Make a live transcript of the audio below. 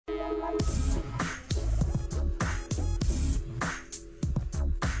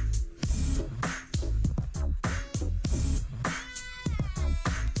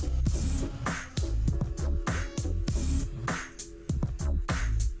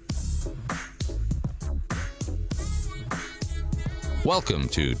Welcome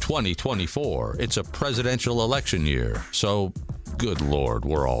to 2024. It's a presidential election year, so good Lord,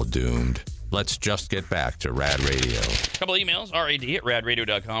 we're all doomed. Let's just get back to RAD Radio. A couple of emails,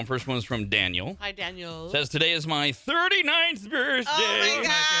 rad@radradio.com. First one's from Daniel. Hi, Daniel. Says, today is my 39th birthday. Oh, my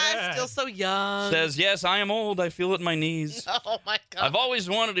gosh. Still so young. Says, yes, I am old. I feel it in my knees. Oh, my God. I've always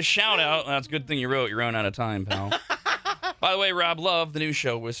wanted a shout-out. That's a good thing you wrote. You're running out of time, pal. By the way, Rob loved the new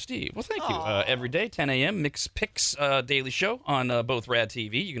show with Steve. Well, thank you. Every day, 10 a.m., Mix Picks daily show on both RAD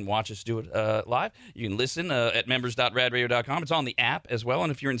TV. You can watch us do it live. You can listen at members.radradio.com. It's on the app as well.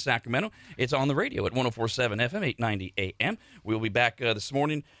 And if you're in Sacramento, it's on the radio at 104.7 FM, 890 AM. We'll be back this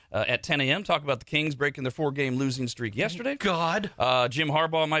morning at 10 a.m. Talk about the Kings breaking their 4-game losing streak yesterday. God. Jim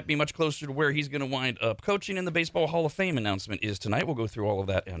Harbaugh might be much closer to where he's going to wind up coaching, and the Baseball Hall of Fame announcement is tonight. We'll go through all of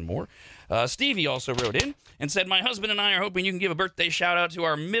that and more. Stevie also wrote in and said, my husband and I are hoping you can give a birthday shout-out to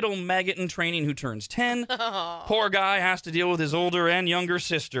our middle maggot in training who turns 10. Poor guy has to deal with his older and younger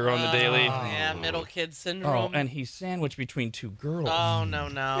sister on the daily. Yeah, middle kid syndrome. Oh, and he's sandwiched between two girls. Oh,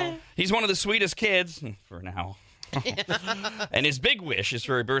 no. He's one of the sweetest kids, for now. And his big wish is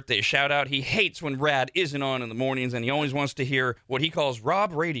for a birthday shout-out. He hates when Rad isn't on in the mornings, and he always wants to hear what he calls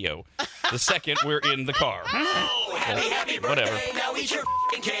Rob Radio the second we're in the car. Oh, happy birthday. Whatever. Now eat your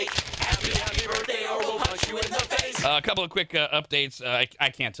f***ing cake. Happy birthday, or we'll punch you in the face. A couple of quick updates. I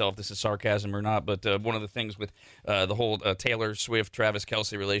can't tell if this is sarcasm or not, but one of the things with the whole Taylor Swift Travis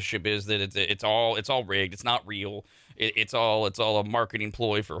Kelce relationship is that it's all rigged. It's not real. It's all a marketing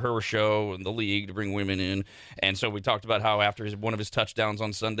ploy for her show and the league to bring women in. And so we talked about how after one of his touchdowns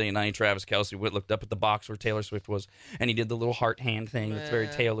on Sunday night, Travis Kelce looked up at the box where Taylor Swift was, and he did the little heart hand thing that's very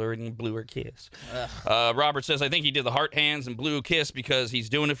Taylor, and he blew her kiss. Robert says, I think he did the heart hands and blew a kiss because he's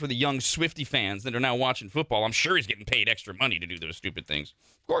doing it for the young Swiftie fans that are now watching football. I'm sure he's getting paid extra money to do those stupid things.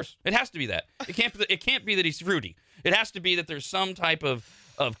 Of course. It has to be that. It can't be that he's fruity. It has to be that there's some type of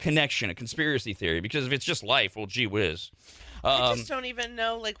connection, a conspiracy theory, because if it's just life, well, gee whiz. I just don't even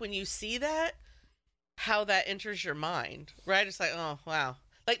know, like, when you see that, how that enters your mind, right? It's like, oh, wow.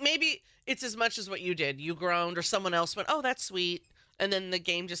 Like, maybe it's as much as what you did. You groaned, or someone else went, oh, that's sweet, and then the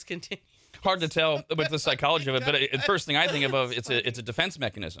game just continued. Hard to tell with the psychology of it, but the first thing I think of, it's a defense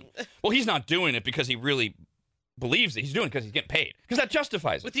mechanism. Well, he's not doing it because he really believes it. He's doing it because he's getting paid. Because that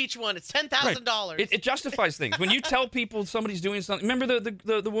justifies it. With each one, it's $10,000. Right. It justifies things. When you tell people somebody's doing something, remember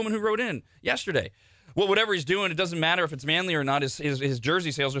the woman who wrote in yesterday. Well, whatever he's doing, it doesn't matter if it's manly or not. His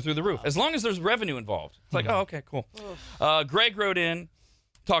jersey sales are through the roof. As long as there's revenue involved. It's like, oh, okay, cool. Greg wrote in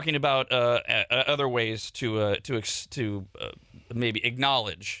talking about other ways to maybe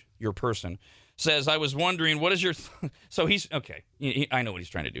acknowledge your person. Says, I was wondering, what is your... So he's... Okay, I know what he's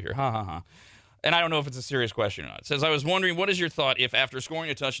trying to do here. Ha, ha, ha. And I don't know if it's a serious question or not. It says, I was wondering, what is your thought if after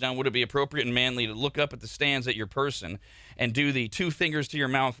scoring a touchdown, would it be appropriate and manly to look up at the stands at your person and do the 2 fingers to your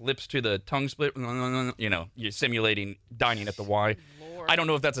mouth, lips to the tongue split? You know, you're simulating dining at the Y. Lord. I don't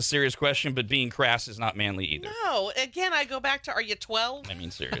know if that's a serious question, but being crass is not manly either. No. Again, I go back to, are you 12? I mean,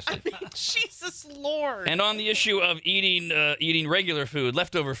 seriously. Jesus Lord. And on the issue of eating regular food,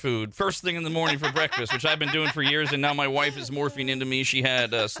 leftover food, first thing in the morning for breakfast, which I've been doing for years, and now my wife is morphing into me. She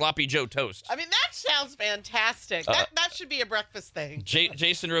had Sloppy Joe toast. I mean, that sounds fantastic. That should be a breakfast thing.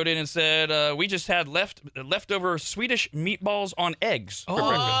 Jason wrote in and said, we just had leftover Swedish meatballs on eggs for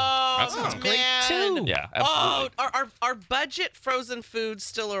breakfast. That sounds great, too. Yeah, absolutely. Oh, are budget frozen foods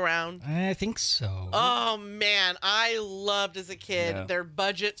still around? I think so. Oh, man. I loved as a kid their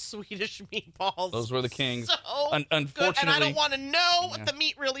budget Swedish meatballs. Those were the kings. So unfortunately, good. And I don't want to know what the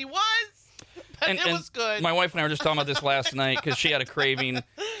meat really was. But it was good. My wife and I were just talking about this last night because she had a craving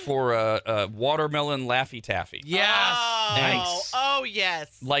for watermelon Laffy Taffy. Yes. Oh, Nice. Oh,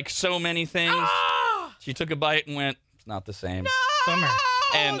 yes. Like so many things, she took a bite and went, it's not the same. No. Bummer.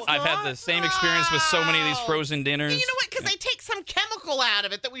 And I've had the same experience with so many of these frozen dinners. You know what? Because they take some chemical out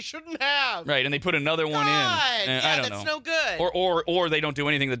of it that we shouldn't have. Right, and they put another one in. Yeah, I don't that's know. no good. Or they don't do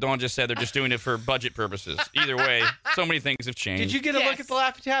anything that Dawn just said. They're just doing it for budget purposes. Either way, so many things have changed. Did you get a look at the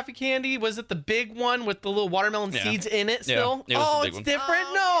Laffy Taffy candy? Was it the big one with the little watermelon seeds in it still? Yeah, it was the big it's one.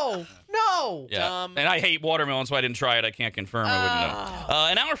 different? No. Yeah. And I hate watermelon, so I didn't try it. I can't confirm. I wouldn't know.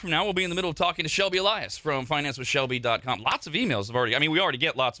 An hour from now, we'll be in the middle of talking to Shelby Elias from financewithshelby.com. Lots of emails have already. I mean, we already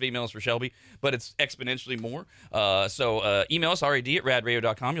get lots of emails for Shelby, but it's exponentially more. So email us,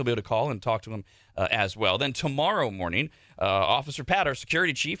 rad@radradio.com. You'll be able to call and talk to him as well. Then tomorrow morning, Officer Pat, our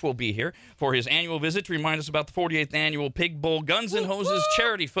security chief, will be here for his annual visit to remind us about the 48th annual Pig Bowl Guns and Hoses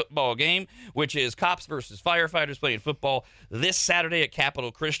charity football game, which is cops versus firefighters playing football this Saturday at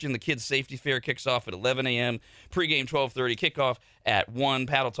Capital Christian. The kids' safety fair kicks off at 11 a.m., pregame 12:30, kickoff at 1.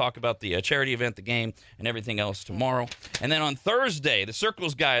 Pat will talk about the charity event, the game, and everything else tomorrow. And then on Thursday, the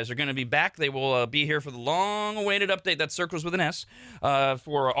Circles guys are going to be back. They will be here for the long-awaited update. That's Circles with an S.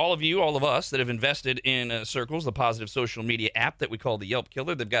 For all of you, all of us that have invested in Circles, the positive social media app that we call the Yelp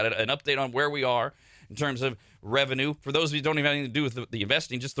Killer. They've got an update on where we are in terms of revenue. For those of you who don't even have anything to do with the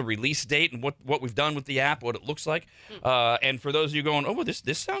investing, just the release date and what we've done with the app, what it looks like. And for those of you going, oh,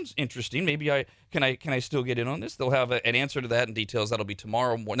 this sounds interesting. Maybe can I still get in on this? They'll have an answer to that and details. That'll be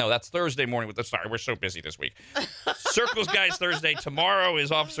tomorrow. No, that's Thursday morning. Sorry, we're so busy this week. Circles guys Thursday. Tomorrow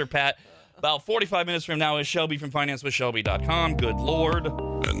is Officer Pat. About 45 minutes from now is Shelby from financewithshelby.com. Good Lord.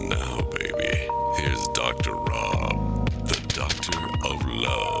 And now, baby, here's Dr. Rob, the Doctor of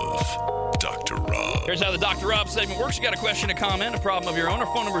Love. Dr. Rob. Here's how the Dr. Rob segment works. You got a question, a comment, a problem of your own. Our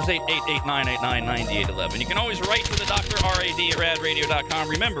phone number is 888-989-9811. You can always write to the doctor, RAD at radradio.com.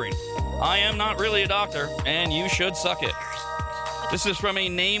 Remembering, I am not really a doctor, and you should suck it. This is from a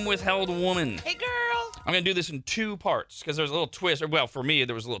name-withheld woman. Hey, girl. I'm going to do this in 2 parts because there's a little twist. Well, for me,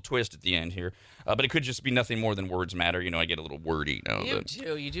 there was a little twist at the end here. But it could just be nothing more than words matter. You know, I get a little wordy.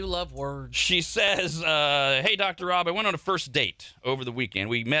 You do love words. She says, hey, Dr. Rob, I went on a first date over the weekend.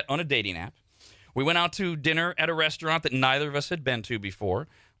 We met on a dating app. We went out to dinner at a restaurant that neither of us had been to before.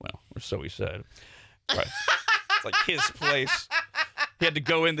 Well, or so he said. Right. It's like his place. He had to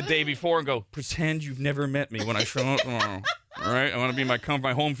go in the day before and go, pretend you've never met me when I show up tomorrow. All right? I want to be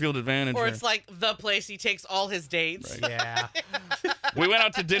my home field advantage. Or here. it's like the place he takes all his dates. Right. Yeah. We went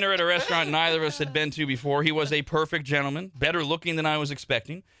out to dinner at a restaurant neither of us had been to before. He was a perfect gentleman, better looking than I was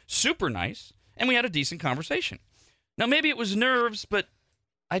expecting, super nice, and we had a decent conversation. Now, maybe it was nerves, but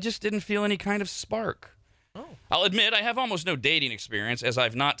I just didn't feel any kind of spark. Oh. I'll admit I have almost no dating experience, as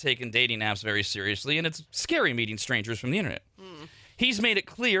I've not taken dating apps very seriously, and it's scary meeting strangers from the internet. He's made it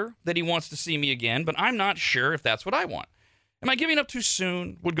clear that he wants to see me again, but I'm not sure if that's what I want. Am I giving up too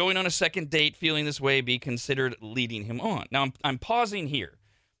soon? Would going on a second date feeling this way be considered leading him on? Now, I'm pausing here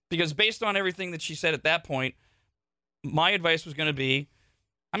because based on everything that she said at that point, my advice was going to be,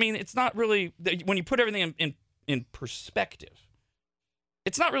 I mean, it's not really, when you put everything in perspective,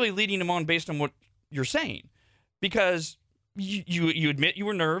 it's not really leading him on based on what you're saying because you admit you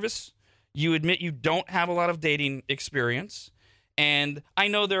were nervous. You admit you don't have a lot of dating experience. And I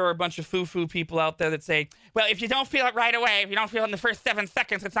know there are a bunch of foo-foo people out there that say, well, if you don't feel it right away, if you don't feel it in the first 7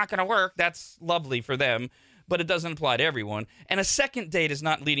 seconds, it's not going to work. That's lovely for them, but it doesn't apply to everyone. And a second date is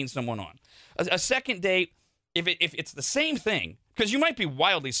not leading someone on. A second date, if it's the same thing, because you might be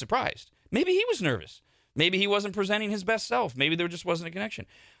wildly surprised. Maybe he was nervous. Maybe he wasn't presenting his best self. Maybe there just wasn't a connection.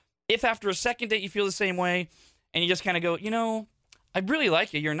 If after a second date you feel the same way and you just kind of go, you know, I really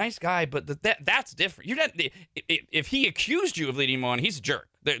like you. You're a nice guy, but that's different. You're not. If he accused you of leading him on, he's a jerk.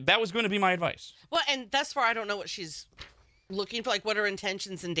 That was going to be my advice. Well, and thus far, I don't know what she's looking for, like what her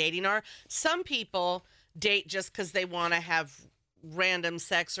intentions in dating are. Some people date just because they want to have random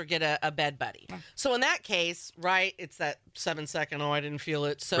sex or get a bed buddy. So in that case, right, it's that 7 second, oh, I didn't feel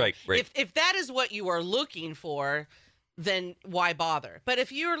it. So right. If that is what you are looking for, then why bother? But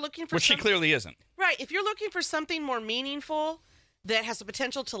if you're looking for which she clearly isn't. Right. If you're looking for something more meaningful that has the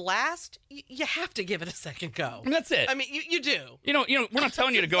potential to last, you have to give it a second go. And that's it. I mean, you do. You know, we're not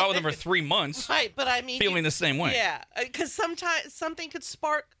telling you to go out with him for 3 months. Right, but I mean, feeling the same way. Yeah, because sometimes something could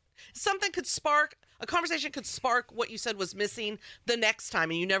spark. A conversation could spark what you said was missing the next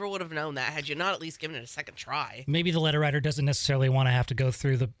time, and you never would have known that had you not at least given it a second try. Maybe the letter writer doesn't necessarily want to have to go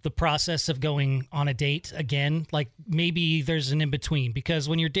through the process of going on a date again. Like maybe there's an in-between, because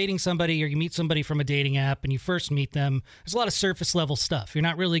when you're dating somebody or you meet somebody from a dating app and you first meet them, there's a lot of surface level stuff. You're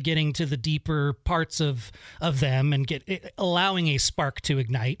not really getting to the deeper parts of them and allowing a spark to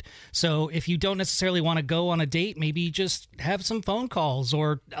ignite. So if you don't necessarily want to go on a date, maybe just have some phone calls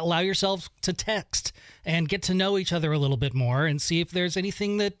or allow yourself to text and get to know each other a little bit more and see if there's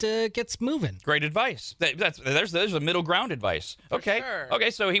anything that gets moving. Great advice. There's a middle ground advice. Okay. Sure. Okay.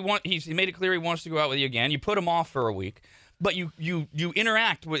 So he made it clear he wants to go out with you again. You put him off for a week, but you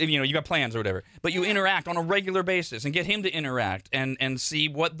interact with, you got plans or whatever, but you interact on a regular basis and get him to interact and see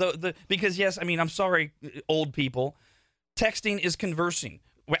what because yes, I mean, I'm sorry, old people, texting is conversing.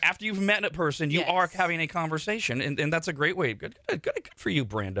 After you've met a person, you are having a conversation, and that's a great way. Good for you,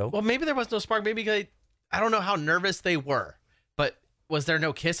 Brando. Well, maybe there was no spark. Maybe I don't know how nervous they were, but was there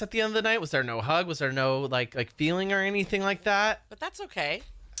no kiss at the end of the night? Was there no hug? Was there no like feeling or anything like that? But that's okay.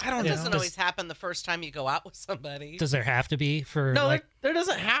 I don't It know. doesn't always happen the first time you go out with somebody. Does there have to be for No, like... there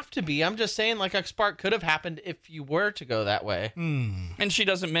doesn't have to be. I'm just saying, like, a spark could have happened if you were to go that way. And she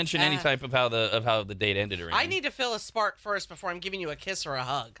doesn't mention any type of how the date ended or anything. I need to feel a spark first before I'm giving you a kiss or a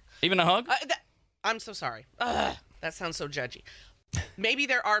hug. Even a hug? I'm so sorry. Ugh, that sounds so judgy. maybe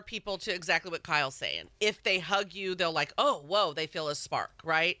there are people to exactly what Kyle's saying. If they hug you, they'll like, oh, whoa, they feel a spark,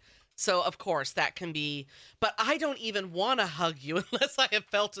 right? So, of course, that can be, but I don't even want to hug you unless I have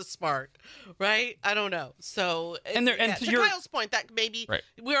felt a spark, right? I don't know. So, to Kyle's point, that maybe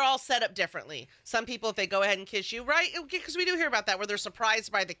we're all set up differently. Some people, if they go ahead and kiss you, right? Because we do hear about that where they're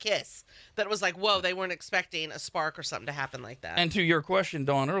surprised by the kiss. That it was like, whoa, they weren't expecting a spark or something to happen like that. And to your question,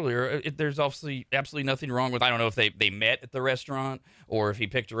 Dawn, earlier, there's obviously absolutely nothing wrong with, I don't know if they met at the restaurant or if he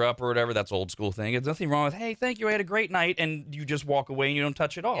picked her up or whatever. That's old school thing. There's nothing wrong with, hey, thank you, I had a great night, and you just walk away and you don't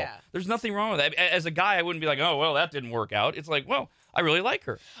touch it all. Yeah. There's nothing wrong with that. As a guy, I wouldn't be like, oh, well, that didn't work out. It's like, well, I really like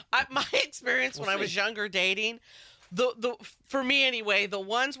her. My experience when I was younger dating, for me anyway, the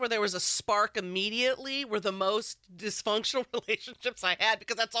ones where there was a spark immediately were the most dysfunctional relationships I had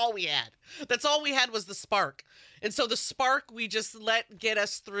because that's all we had. That's all we had was the spark. And so the spark we just let get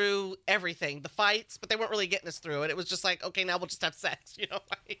us through everything, the fights, but they weren't really getting us through it. It was just like, okay, now we'll just have sex,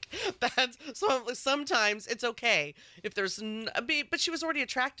 like that's so sometimes it's okay if there's but she was already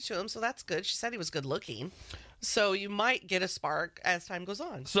attracted to him, so that's good. She said he was good looking. So you might get a spark as time goes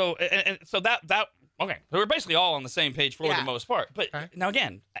on. So so that okay, so we're basically all on the same page for the most part. But now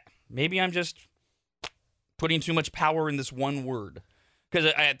again, maybe I'm just putting too much power in this one word.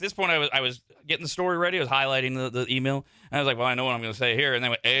 Because at this point, I was getting the story ready. I was highlighting the email. And I was like, well, I know what I'm going to say here. And then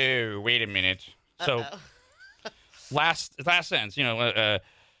went, oh, wait a minute. So last sentence,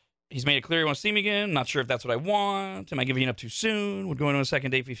 he's made it clear he wants to see me again. I'm not sure if that's what I want. Am I giving it up too soon? Would going on a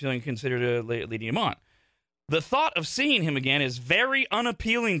second date if you feeling considered leading him on. The thought of seeing him again is very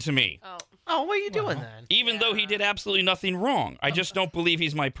unappealing to me. Oh, what are you doing then? Even though he did absolutely nothing wrong. I just don't believe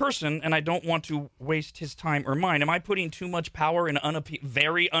he's my person, and I don't want to waste his time or mine. Am I putting too much power in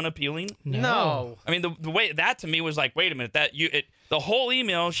very unappealing? No. I mean, the way that to me was like, wait a minute, the whole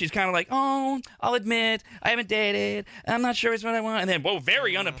email, she's kind of like, oh, I'll admit, I haven't dated. I'm not sure it's what I want. And then, whoa,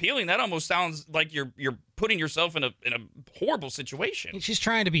 very unappealing. That almost sounds like you're putting yourself in a horrible situation. She's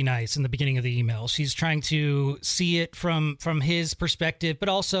trying to be nice in the beginning of the email. She's trying to see it from his perspective, but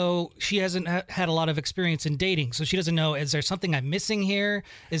also she hasn't had a lot of experience in dating, so she doesn't know, is there something I'm missing here?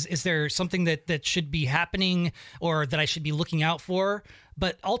 Is there something that should be happening or that I should be looking out for?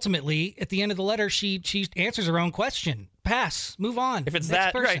 But ultimately, at the end of the letter, she answers her own question. Pass. Move on. If it's Next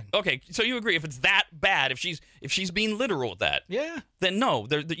that person. right, okay. So you agree? If it's that bad, if she's being literal with that, then no,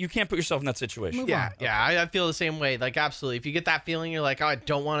 you can't put yourself in that situation. I feel the same way. Like, absolutely. If you get that feeling, you're like, oh, I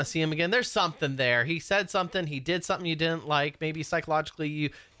don't want to see him again. There's something there. He said something. He did something you didn't like. Maybe psychologically you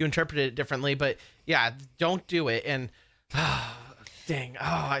interpreted it differently. But yeah, don't do it. And dang.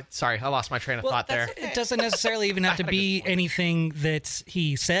 Oh, sorry. I lost my train of thought there. It doesn't necessarily even have to be anything that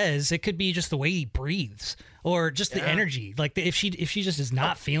he says. It could be just the way he breathes or just the energy. Like if she just is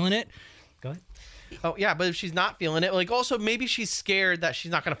not feeling it. Go ahead. Oh, yeah. But if she's not feeling it, like also maybe she's scared that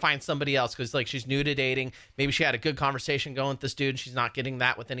she's not going to find somebody else because like she's new to dating. Maybe she had a good conversation going with this dude and she's not getting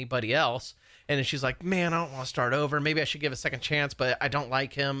that with anybody else. And then she's like, man, I don't want to start over. Maybe I should give a second chance, but I don't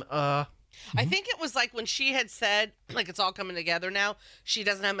like him. I think it was like when she had said, like, it's all coming together now. She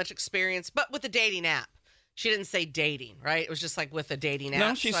doesn't have much experience, but with the dating app. She didn't say dating, right? It was just like with the dating app.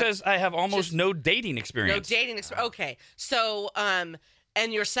 No, she says, I have almost no dating experience. No dating experience. Okay. So, and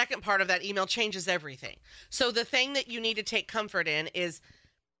your second part of that email changes everything. So the thing that you need to take comfort in is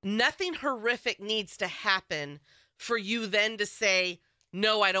nothing horrific needs to happen for you then to say,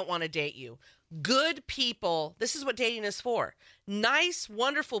 no, I don't want to date you. Good people, this is what dating is for. Nice,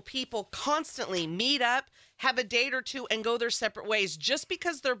 wonderful people constantly meet up, have a date or two, and go their separate ways. Just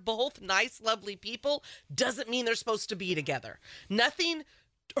because they're both nice, lovely people doesn't mean they're supposed to be together. Nothing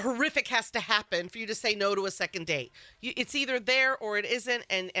horrific has to happen for you to say no to a second date. It's either there or it isn't,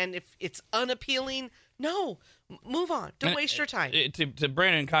 and if it's unappealing, no, move on. Don't waste your time. To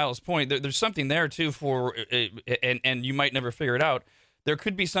Brandon and Kyle's point, there's something there, too, for and you might never figure it out. There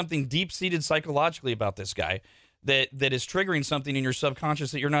could be something deep-seated psychologically about this guy that is triggering something in your subconscious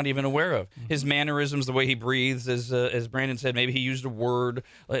that you're not even aware of. Mm-hmm. His mannerisms, the way he breathes, as Brandon said, maybe he used a word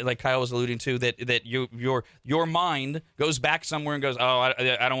like Kyle was alluding to that your mind goes back somewhere and goes, oh,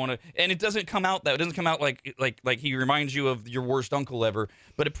 I don't want to, and it doesn't come out that it doesn't come out like he reminds you of your worst uncle ever,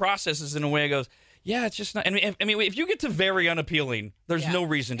 but it processes in a way. It goes, yeah, it's just not. I mean, if you get to very unappealing, there's no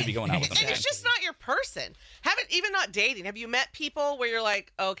reason to be going out with them. And it's just not your person. Even not dating. Have you met people where you're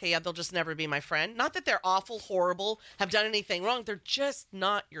like, okay, yeah, they'll just never be my friend? Not that they're awful, horrible, have done anything wrong. They're just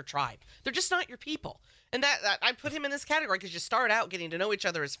not your tribe. They're just not your people. And that I put him in this category because you start out getting to know each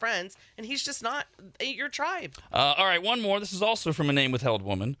other as friends, and he's just not your tribe. All right, one more. This is also from a name withheld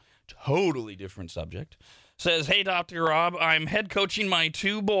woman. Totally different subject. Says, hey, Dr. Rob, I'm head coaching my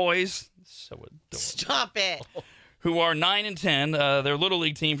two boys. So adorable. Stop it. who are 9 and 10, their Little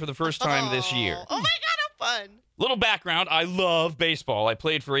League team for the first time this year. Oh my God, how fun. Little background, I love baseball. I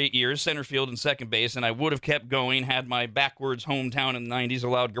played for 8 years, center field and second base, and I would have kept going had my backwards hometown in the 90s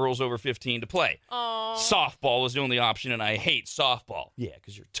allowed girls over 15 to play. Aww. Softball was the only option, and I hate softball. Yeah,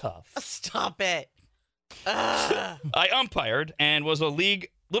 because you're tough. Stop it. Ugh. I umpired and was a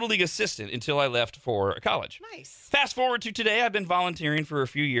Little League assistant until I left for college. Nice. Fast forward to today, I've been volunteering for a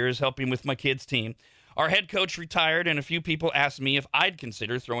few years, helping with my kids' team. Our head coach retired, and a few people asked me if I'd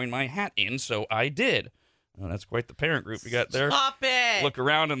consider throwing my hat in, so I did. Well, that's quite the parent group we got there. Stop it. Look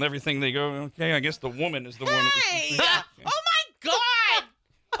around and everything, they go, okay, I guess the woman is the one. Hey! Oh my God!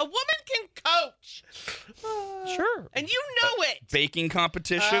 A woman can coach. Sure. And you know it. Baking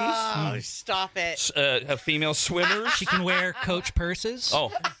competitions. Oh, stop it. Female swimmers. She can wear Coach purses.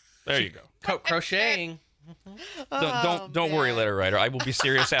 Oh, there you go. Crocheting. Don't worry, letter writer. I will be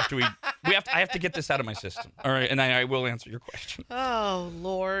serious after I have to get this out of my system. All right, and I will answer your question. Oh,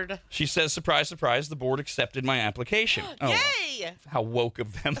 Lord. She says, surprise, surprise, the board accepted my application. Oh, Yay! how woke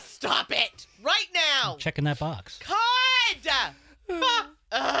of them. Stop it. Right now. Checking that box. God!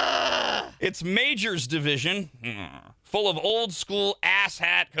 It's Majors Division, full of old school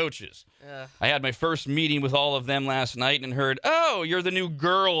asshat coaches. I had my first meeting with all of them last night and heard, oh, you're the new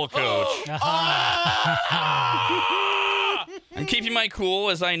girl coach. I'm keeping my cool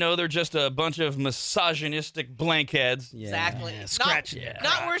as I know they're just a bunch of misogynistic blankheads. Yeah. Exactly. Scratch.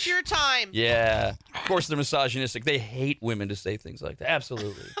 Not worth your time. Yeah. Of course they're misogynistic. They hate women to say things like that.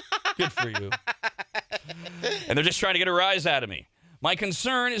 Absolutely. Good for you. And they're just trying to get a rise out of me. My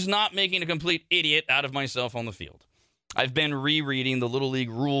concern is not making a complete idiot out of myself on the field. I've been rereading the Little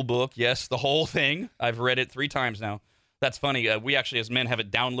League rule book. Yes, the whole thing. I've read it 3 times now. That's funny. We actually, as men, have it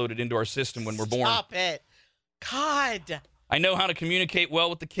downloaded into our system when we're born. Stop it. God. I know how to communicate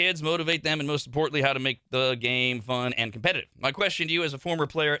well with the kids, motivate them, and most importantly, how to make the game fun and competitive. My question to you as a former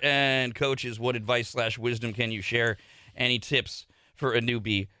player and coach is what advice/wisdom can you share? Any tips for a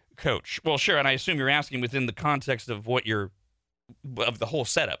newbie coach? Well, sure, and I assume you're asking within the context of what of the whole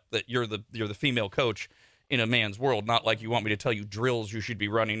setup, that you're the female coach in a man's world, not like you want me to tell you drills you should be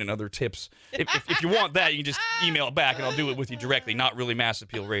running and other tips. If you want that, you can just email it back and I'll do it with you directly, not really mass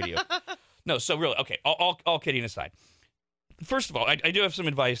appeal radio. No, so really, okay, all kidding aside. First of all, I do have some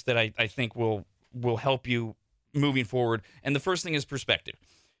advice that I think will help you moving forward. And the first thing is perspective.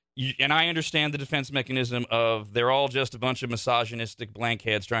 And I understand the defense mechanism of they're all just a bunch of misogynistic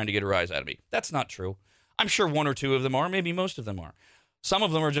blankheads trying to get a rise out of me. That's not true. I'm sure 1 or 2 of them are, maybe most of them are. Some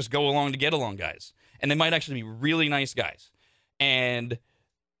of them are just go along to get along guys. And they might actually be really nice guys. And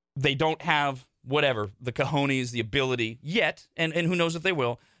they don't have, the cojones, the ability yet, and who knows if they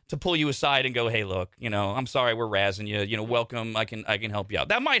will, to pull you aside and go, hey, look, I'm sorry we're razzing you, welcome, I can help you out.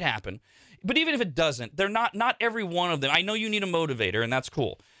 That might happen. But even if it doesn't, they're not every one of them. I know you need a motivator, and that's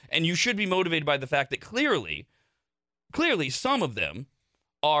cool. And you should be motivated by the fact that clearly some of them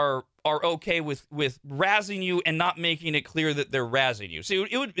are okay with razzing you and not making it clear that they're razzing you. See,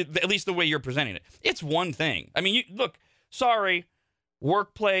 it would, at least the way you're presenting it. It's one thing. I mean, sorry,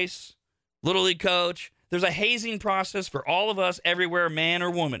 workplace, Little League coach, there's a hazing process for all of us everywhere, man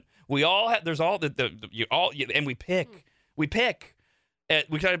or woman. We all have, there's all, and we pick. We pick.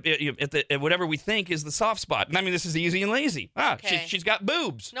 We try to at whatever we think is the soft spot. And I mean, this is easy and lazy. Okay. She's got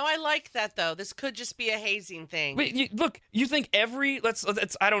boobs. No, I like that though. This could just be a hazing thing. Wait, you think let's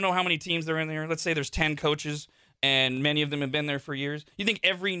I don't know how many teams there are in there. Let's say there's 10 coaches and many of them have been there for years. You think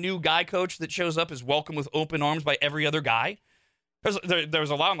every new guy coach that shows up is welcomed with open arms by every other guy? There's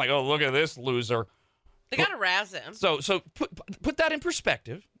a lot. I'm like, oh, look at this loser. They gotta razz him. So put that in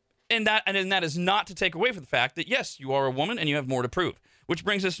perspective, and that is not to take away from the fact that yes, you are a woman and you have more to prove. Which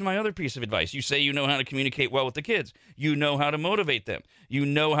brings us to my other piece of advice. You say you know how to communicate well with the kids. You know how to motivate them. You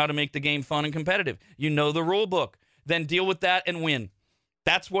know how to make the game fun and competitive. You know the rule book. Then deal with that and win.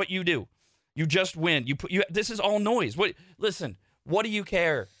 That's what you do. You just win. This is all noise. Listen, what do you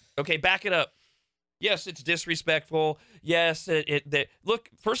care? Okay, back it up. Yes, it's disrespectful. Yes, look,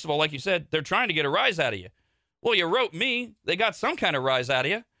 first of all, like you said, they're trying to get a rise out of you. Well, you wrote me. They got some kind of rise out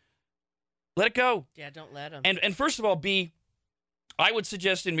of you. Let it go. Yeah, don't let them. And first of all, I would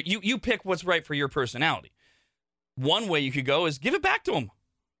suggest you pick what's right for your personality. One way you could go is give it back to them.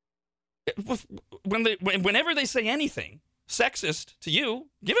 Whenever they say anything sexist to you,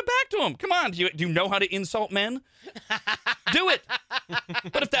 give it back to them. Come on, do you know how to insult men? Do it.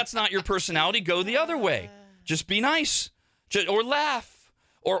 But if that's not your personality, go the other way. Just be nice, or laugh,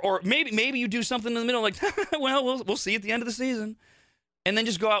 or maybe you do something in the middle like, well, we'll see at the end of the season. And then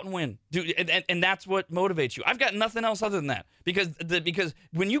just go out and win. And that's what motivates you. I've got nothing else other than that. Because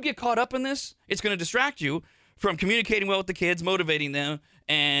when you get caught up in this, it's going to distract you from communicating well with the kids, motivating them,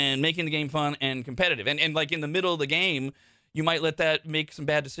 and making the game fun and competitive. And like in the middle of the game, you might let that make some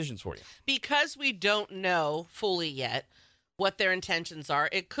bad decisions for you. Because we don't know fully yet what their intentions are,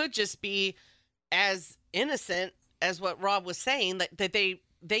 it could just be as innocent as what Rob was saying, that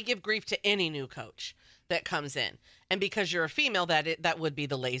they give grief to any new coach that comes in. And because you're a female, that would be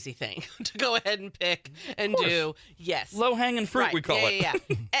the lazy thing to go ahead and pick and do. Yes. Low-hanging fruit, Right. we call it. Yeah.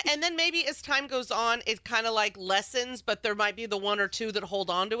 And then maybe as time goes on, it kind of like lessens, but there might be the one or two that hold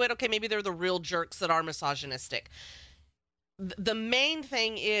on to it. Okay, maybe they're the real jerks that are misogynistic. The main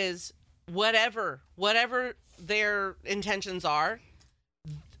thing is whatever their intentions are,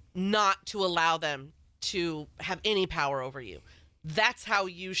 not to allow them to have any power over you. That's how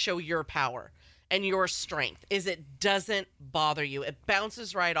you show your power and your strength, is it doesn't bother you. It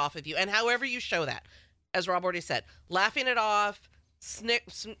bounces right off of you. And however you show that, as Rob already said, laughing it off,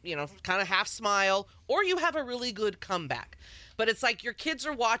 kind of half smile, or you have a really good comeback. But it's like your kids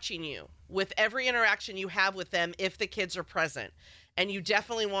are watching you with every interaction you have with them if the kids are present. And you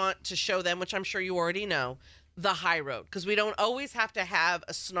definitely want to show them, which I'm sure you already know, the high road. Because we don't always have to have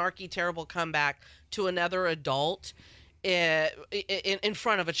a snarky, terrible comeback to another adult in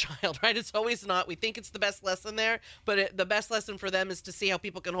front of a child, right? It's always not. We think it's the best lesson there, but the best lesson for them is to see how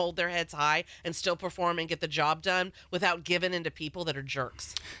people can hold their heads high and still perform and get the job done without giving into people that are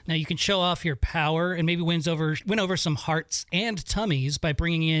jerks. Now you can show off your power and maybe win over some hearts and tummies by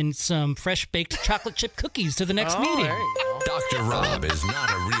bringing in some fresh baked chocolate chip cookies to the next meeting. There you go. Dr. Rob is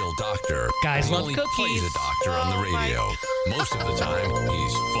not a real doctor. Guys He love only cookies. plays a doctor on the radio. Most of the time,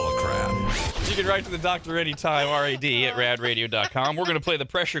 he's full of crap. You can write to the doctor anytime, RAD at radradio.com. We're going to play the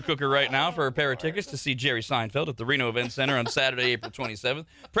pressure cooker right now for a pair of tickets to see Jerry Seinfeld at the Reno Event Center on Saturday, April 27th.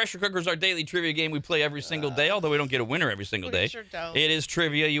 Pressure cooker is our daily trivia game we play every single day, although we don't get a winner every single We day. sure don't. It is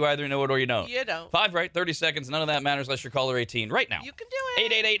trivia. You either know it or you don't. You don't. 5 right, 30 seconds. None of that matters unless you're caller 18 right now. You can do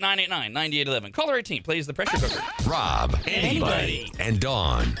it. 888-989-9811. Caller 18 plays the pressure cooker. Rob, anybody, and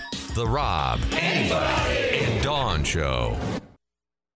Dawn. The Rob, anybody, and Dawn Show.